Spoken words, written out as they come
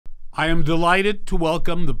I am delighted to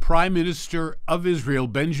welcome the Prime Minister of Israel,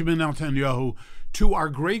 Benjamin Netanyahu, to our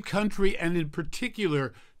great country and in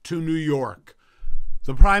particular to New York.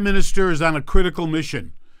 The Prime Minister is on a critical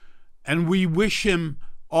mission, and we wish him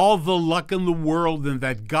all the luck in the world and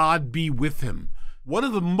that God be with him. One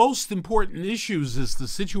of the most important issues is the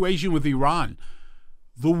situation with Iran.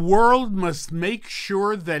 The world must make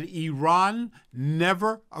sure that Iran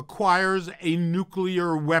never acquires a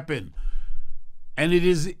nuclear weapon. And it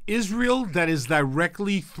is Israel that is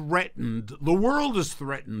directly threatened. The world is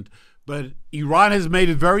threatened, but Iran has made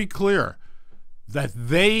it very clear that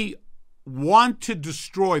they want to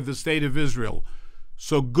destroy the state of Israel.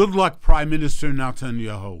 So good luck, Prime Minister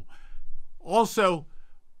Netanyahu. Also,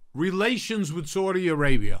 relations with Saudi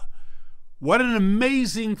Arabia. What an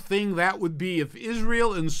amazing thing that would be if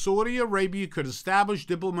Israel and Saudi Arabia could establish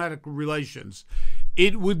diplomatic relations.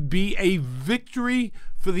 It would be a victory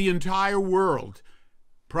for the entire world.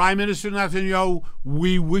 Prime Minister Netanyahu,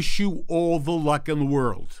 we wish you all the luck in the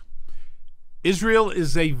world. Israel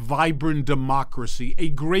is a vibrant democracy, a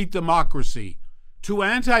great democracy. To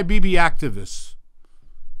anti-Bibi activists,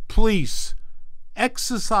 please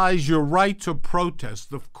exercise your right to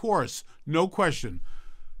protest, of course, no question,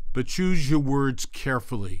 but choose your words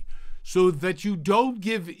carefully so that you don't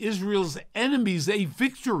give Israel's enemies a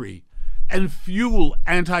victory and fuel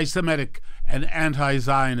anti-Semitic and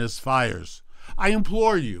anti-Zionist fires. I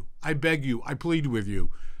implore you, I beg you, I plead with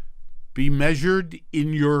you, be measured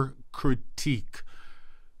in your critique.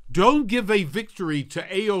 Don't give a victory to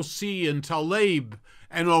AOC and Tlaib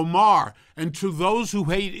and Omar and to those who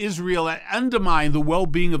hate Israel and undermine the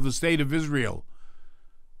well-being of the state of Israel.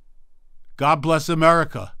 God bless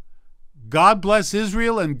America. God bless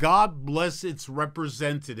Israel, and God bless its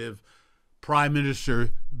representative, Prime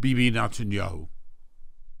Minister Bibi Netanyahu.